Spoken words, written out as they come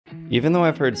Even though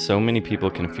I've heard so many people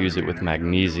confuse it with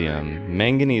magnesium,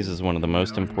 manganese is one of the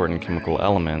most important chemical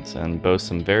elements and boasts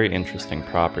some very interesting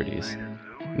properties.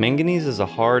 Manganese is a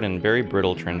hard and very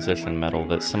brittle transition metal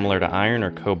that's similar to iron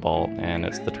or cobalt, and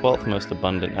it's the 12th most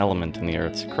abundant element in the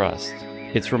Earth's crust.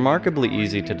 It's remarkably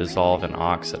easy to dissolve and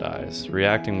oxidize,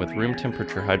 reacting with room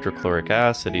temperature hydrochloric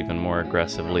acid even more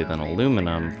aggressively than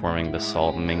aluminum, forming the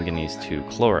salt manganese 2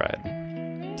 chloride.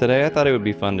 Today I thought it would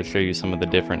be fun to show you some of the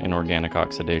different inorganic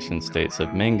oxidation states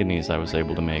of manganese I was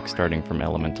able to make starting from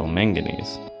elemental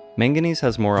manganese. Manganese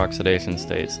has more oxidation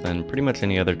states than pretty much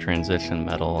any other transition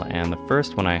metal, and the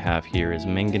first one I have here is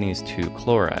manganese 2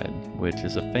 chloride, which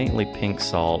is a faintly pink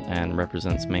salt and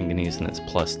represents manganese in its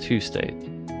 +2 state.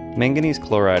 Manganese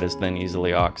chloride is then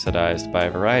easily oxidized by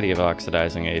a variety of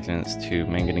oxidizing agents to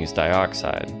manganese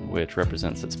dioxide, which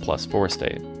represents its +4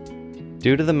 state.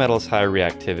 Due to the metal's high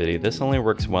reactivity, this only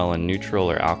works well in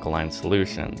neutral or alkaline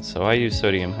solutions, so I use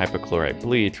sodium hypochlorite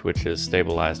bleach, which is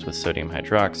stabilized with sodium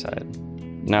hydroxide.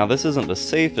 Now, this isn't the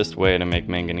safest way to make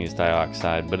manganese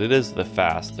dioxide, but it is the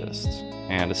fastest,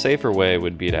 and a safer way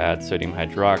would be to add sodium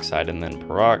hydroxide and then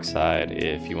peroxide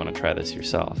if you want to try this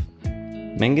yourself.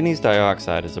 Manganese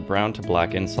dioxide is a brown to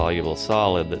black insoluble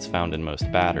solid that's found in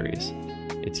most batteries.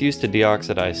 It's used to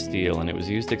deoxidize steel, and it was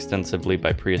used extensively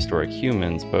by prehistoric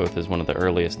humans, both as one of the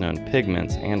earliest known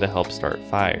pigments and to help start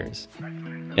fires.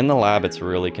 In the lab, it's a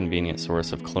really convenient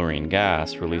source of chlorine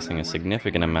gas, releasing a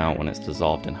significant amount when it's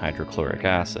dissolved in hydrochloric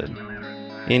acid.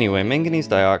 Anyway, manganese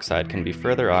dioxide can be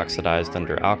further oxidized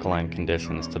under alkaline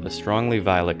conditions to the strongly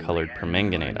violet-colored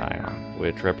permanganate ion,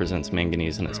 which represents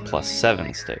manganese in its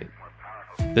 +7 state.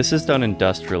 This is done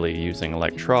industrially using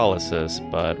electrolysis,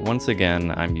 but once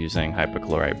again, I'm using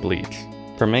hypochlorite bleach.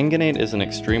 Permanganate is an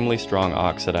extremely strong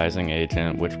oxidizing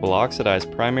agent which will oxidize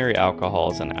primary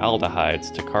alcohols and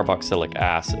aldehydes to carboxylic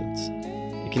acids.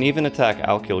 It can even attack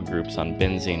alkyl groups on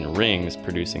benzene rings,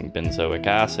 producing benzoic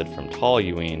acid from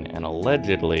toluene and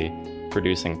allegedly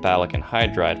producing phthalic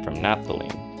anhydride from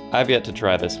naphthalene. I've yet to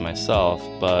try this myself,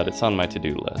 but it's on my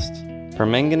to-do list.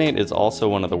 Permanganate is also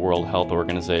one of the World Health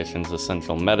Organization's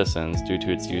essential medicines due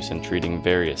to its use in treating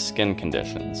various skin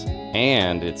conditions.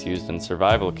 And it's used in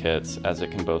survival kits as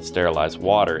it can both sterilize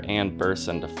water and burst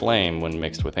into flame when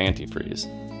mixed with antifreeze.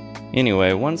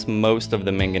 Anyway, once most of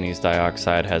the manganese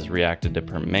dioxide has reacted to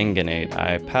permanganate,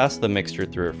 I pass the mixture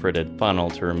through a fritted funnel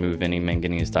to remove any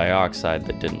manganese dioxide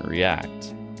that didn't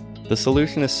react. The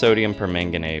solution is sodium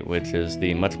permanganate, which is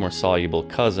the much more soluble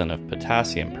cousin of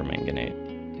potassium permanganate.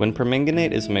 When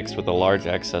permanganate is mixed with a large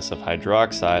excess of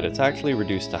hydroxide, it's actually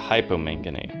reduced to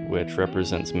hypomanganate, which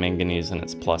represents manganese in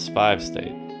its +5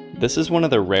 state. This is one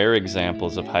of the rare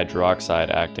examples of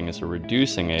hydroxide acting as a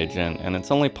reducing agent, and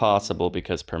it's only possible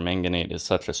because permanganate is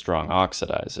such a strong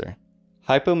oxidizer.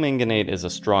 Hypomanganate is a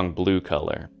strong blue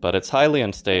color, but it's highly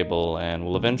unstable and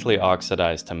will eventually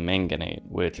oxidize to manganate,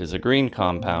 which is a green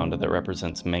compound that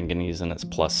represents manganese in its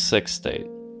 +6 state.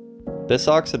 This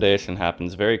oxidation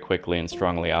happens very quickly in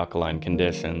strongly alkaline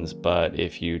conditions, but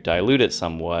if you dilute it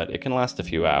somewhat, it can last a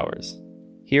few hours.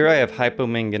 Here I have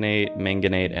hypomanganate,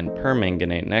 manganate, and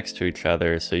permanganate next to each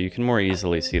other so you can more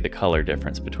easily see the color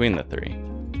difference between the three.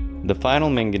 The final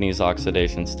manganese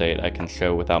oxidation state I can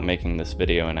show without making this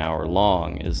video an hour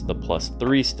long is the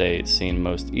 +3 state seen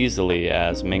most easily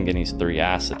as manganese 3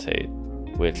 acetate,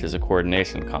 which is a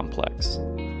coordination complex.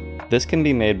 This can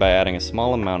be made by adding a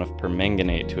small amount of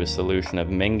permanganate to a solution of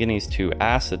manganese 2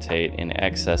 acetate in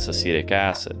excess acetic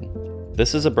acid.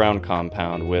 This is a brown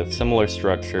compound with similar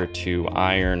structure to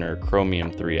iron or chromium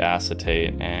 3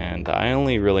 acetate, and I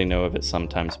only really know of it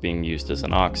sometimes being used as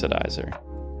an oxidizer.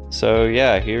 So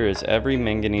yeah, here is every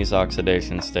manganese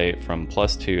oxidation state from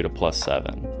 +2 to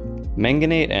 +7.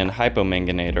 Manganate and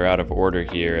hypomanganate are out of order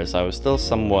here, as I was still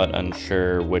somewhat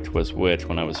unsure which was which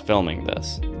when I was filming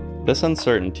this. This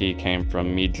uncertainty came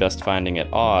from me just finding it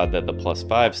odd that the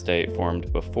 +5 state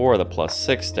formed before the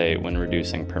 +6 state when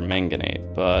reducing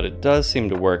permanganate, but it does seem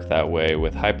to work that way,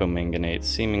 with hypomanganate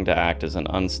seeming to act as an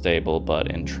unstable but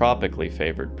entropically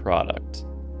favored product.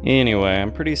 Anyway,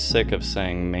 I'm pretty sick of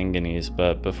saying manganese,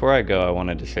 but before I go I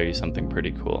wanted to show you something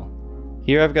pretty cool.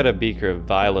 Here I've got a beaker of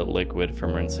violet liquid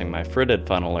from rinsing my fritted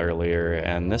funnel earlier,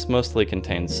 and this mostly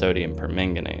contains sodium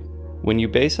permanganate. When you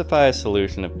basify a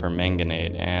solution of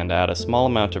permanganate and add a small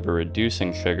amount of a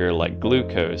reducing sugar like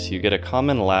glucose, you get a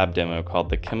common lab demo called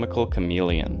the chemical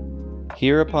chameleon.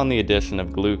 Here, upon the addition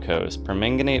of glucose,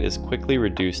 permanganate is quickly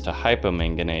reduced to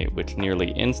hypomanganate, which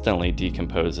nearly instantly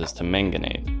decomposes to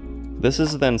manganate. This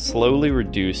is then slowly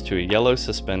reduced to a yellow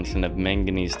suspension of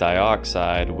manganese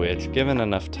dioxide, which, given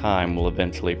enough time, will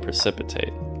eventually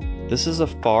precipitate. This is a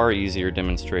far easier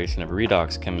demonstration of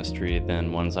redox chemistry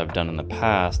than ones I've done in the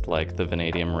past, like the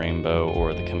vanadium rainbow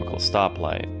or the chemical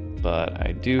stoplight, but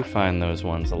I do find those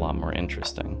ones a lot more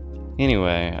interesting.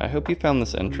 Anyway, I hope you found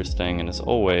this interesting, and as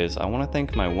always, I want to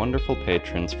thank my wonderful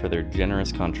patrons for their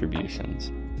generous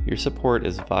contributions. Your support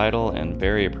is vital and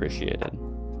very appreciated.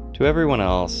 To everyone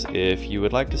else, if you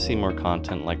would like to see more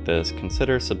content like this,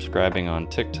 consider subscribing on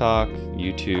TikTok,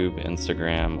 YouTube,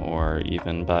 Instagram, or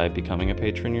even by becoming a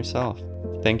patron yourself.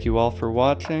 Thank you all for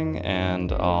watching,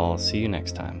 and I'll see you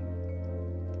next time.